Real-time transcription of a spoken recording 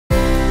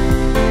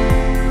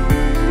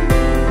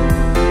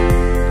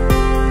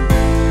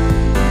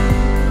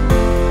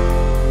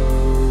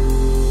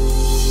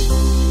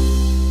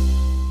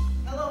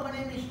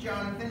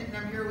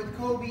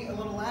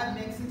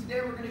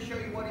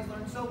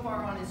so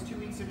far on his 2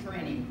 weeks of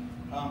training.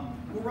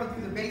 We'll run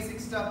through the basic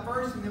stuff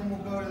first, and then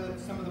we'll go to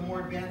some of the more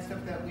advanced stuff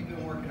that we've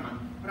been working on.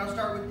 But I'll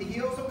start with the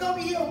heel. So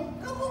Koby, heel,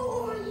 come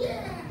on,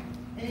 yeah!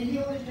 And the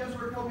heel is just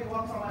where Koby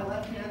walks on my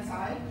left-hand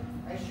side.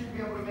 I should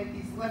be able to make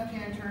these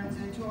left-hand turns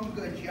into him.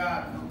 Good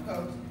job,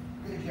 Koby.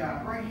 Good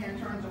job. Right hand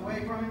turns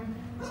away from him.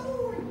 Come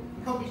on.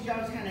 Koby's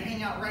job is kind of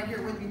hang out right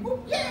here with me.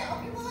 Whoop, yeah,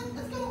 okay, well,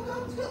 let's go,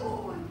 Koby, come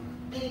on.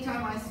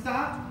 Anytime I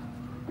stop,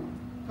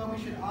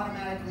 Koby should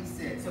automatically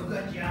sit. So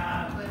good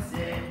job, let's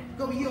sit.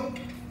 Koby, heel.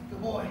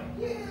 Good boy.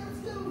 Yeah, let's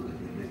go.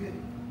 Good.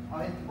 I'll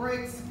hit the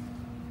brakes.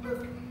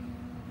 Perfect.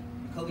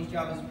 Koby's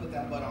job is to put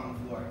that butt on the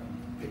floor.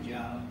 Good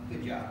job.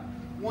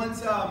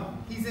 Once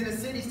he's in a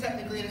sit, he's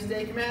technically in a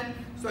stay command,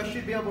 so I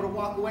should be able to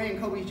walk away,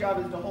 and Koby's job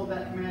is to hold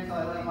that command until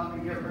I let him up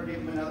and give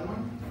him another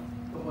one.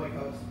 Good boy,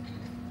 Koby.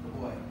 Good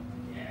boy.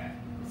 Yeah.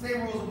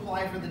 Same rules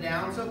apply for the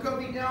down. So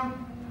Koby,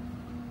 down.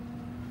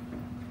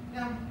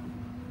 Down.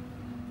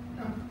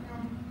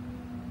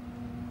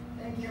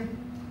 Thank you.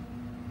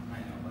 I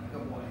know, but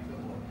good boy.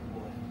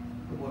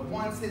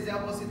 Once his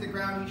elbows hit the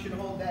ground, he should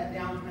hold that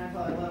down command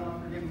until I let him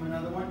up and give him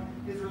another one.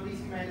 His release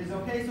command is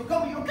okay. So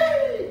Koby,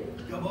 okay!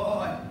 Good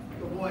boy.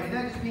 Good boy. And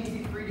that just means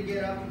he's free to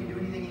get up. He can do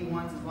anything he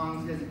wants as long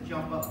as he doesn't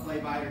jump up, play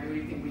by, or do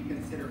anything we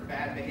consider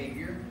bad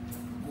behavior.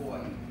 Boy.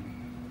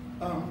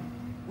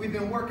 We've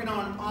been working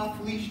on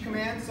off-leash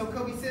commands. So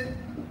Koby, sit.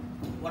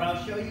 What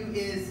I'll show you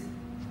is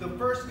the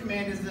first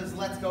command is this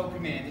let's go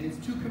command, and it's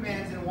two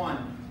commands in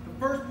one. The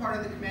first part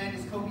of the command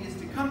is Koby is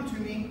to come to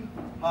me,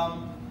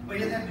 but he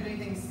doesn't have to do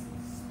anything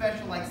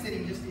special like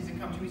sitting, just needs to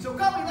come to me. So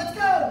Koby, let's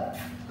go!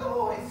 Good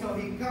boy. So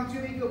he can come to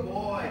me, good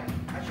boy.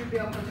 I should be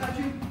able to touch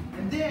him.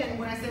 And then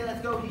when I say let's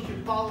go, he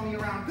should follow me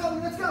around.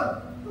 Koby, let's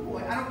go! Good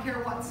boy. I don't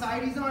care what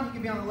side he's on. He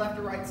can be on the left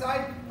or right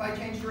side. If I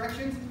change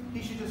directions,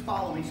 he should just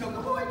follow me. So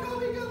good boy,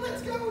 Koby, good,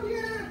 let's go,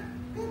 yeah!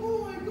 Good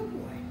boy.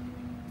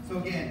 So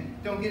again,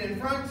 don't get in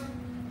front.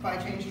 If I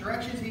change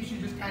directions, he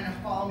should just kind of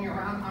follow me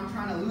around. I'm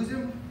trying to lose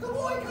him. Good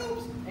boy,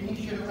 Koby. And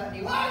he shouldn't let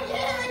me. Oh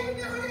yeah, you're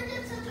doing it.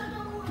 It's such a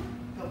good boy.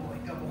 Good boy,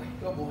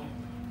 Koby.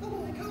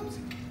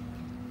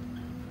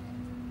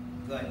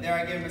 Good. There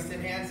I give him a sit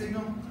hand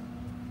signal.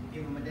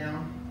 Give him a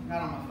down.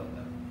 Not on my foot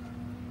though.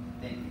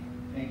 Thank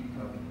you,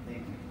 Koby. Thank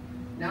you.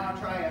 Now I'll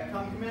try a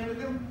come command with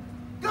him.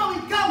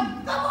 Koby,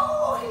 come! Come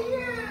on!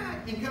 Yeah!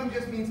 And come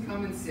just means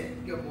come and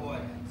sit. Good boy.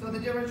 So the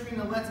difference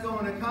between a let's go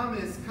and a come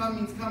is come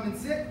means come and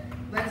sit.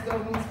 Let's go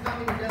means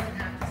coming, he doesn't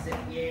have to sit.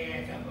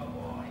 Yeah, good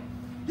boy.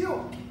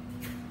 You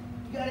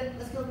got it?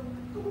 Let's go.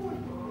 Good boy.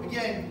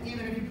 Again,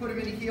 even if you put him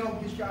in a heel,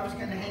 his job is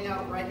kind of hang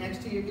out right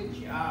next to you. Good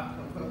job,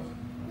 Koby.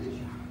 Good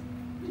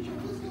job.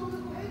 Let's go,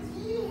 little heads.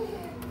 Yeah.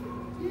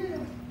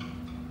 Good.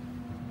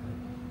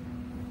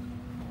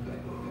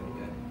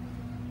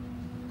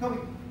 Koby,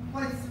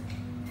 place.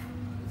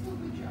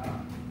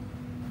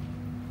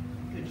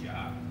 Good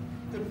job.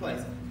 Good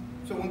place.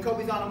 So when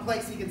Koby's on a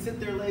place, he can sit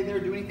there, lay there,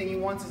 do anything he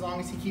wants as long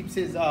as he keeps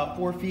his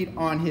 4 feet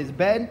on his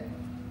bed.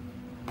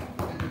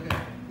 Good.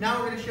 Now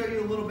we're going to show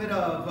you a little bit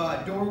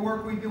of door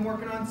work we've been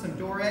working on, some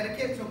door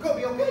etiquette. So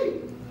Koby,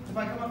 okay. If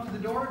I come up to the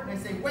door and I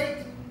say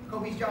wait,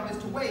 Koby's job is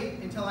to wait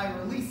until I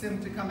release him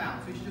to come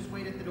out. So he should just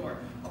wait at the door.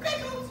 Okay,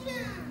 Koby,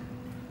 yeah.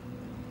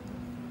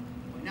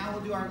 Now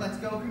we'll do our let's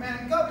go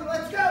command. Koby,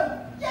 let's go.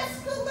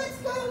 Yes, go, let's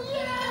go,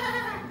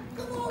 yeah.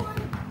 Come on.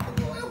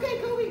 Okay,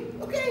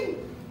 Koby, okay.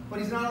 But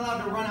he's not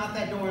allowed to run out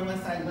that door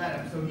unless I let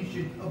him. So he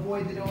should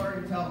avoid the door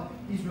until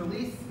he's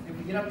released. If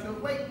we get up to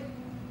it, wait.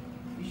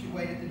 You should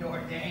wait at the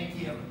door. Thank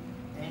you.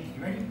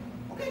 Ready?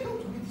 Okay, Koby, go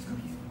get these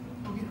cookies.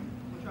 Go get them.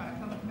 We'll try a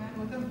come command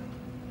with them.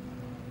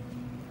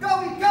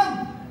 Koby,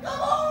 come! Come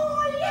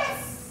on,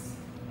 yes!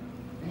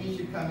 And he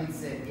should come and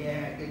sit.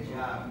 Yeah, good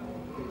job.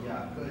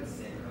 Good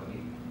sit, Koby.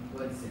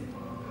 Good sit.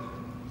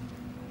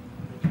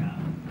 Good job.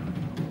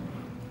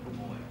 Good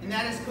boy. And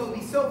that is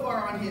Koby so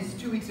far on his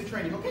 2 weeks of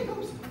training. Okay,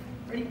 Koby.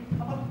 Ready?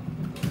 Up.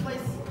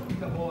 Place.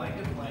 Good boy.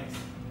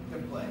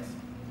 Good place.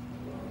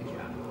 Good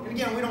job. And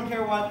again, we don't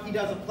care what he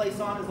does a place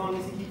on as long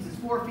as he keeps his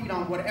 4 feet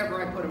on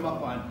whatever I put him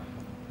up on.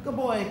 Good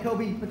boy,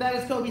 Koby. But that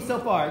is Koby so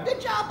far.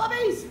 Good job,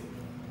 puppies.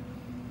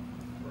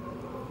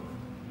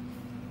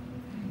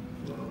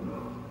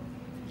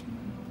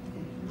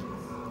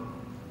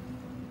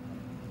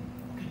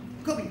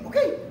 Koby,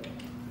 okay.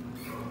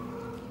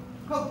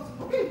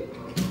 Koby, okay.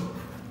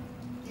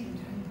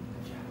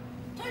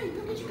 Tiny,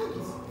 go get your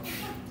cookies.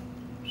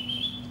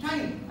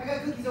 Tiny, I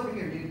got cookies over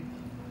here, dude.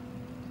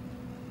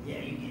 Yeah,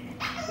 you get it.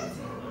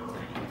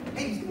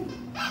 Hey, he's good.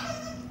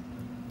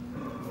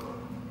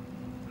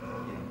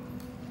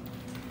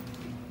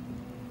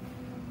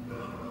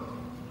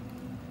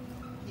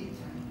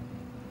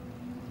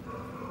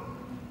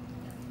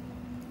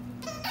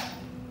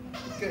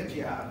 Good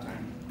job, Tiny.